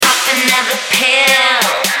another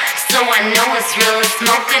pill, so I know it's real.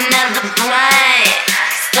 Smoke another blunt,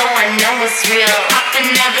 so I know it's real. Pop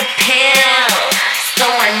another pill, so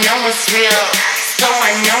I know it's real. So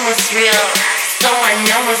I know it's real. So I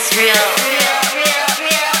know it's real.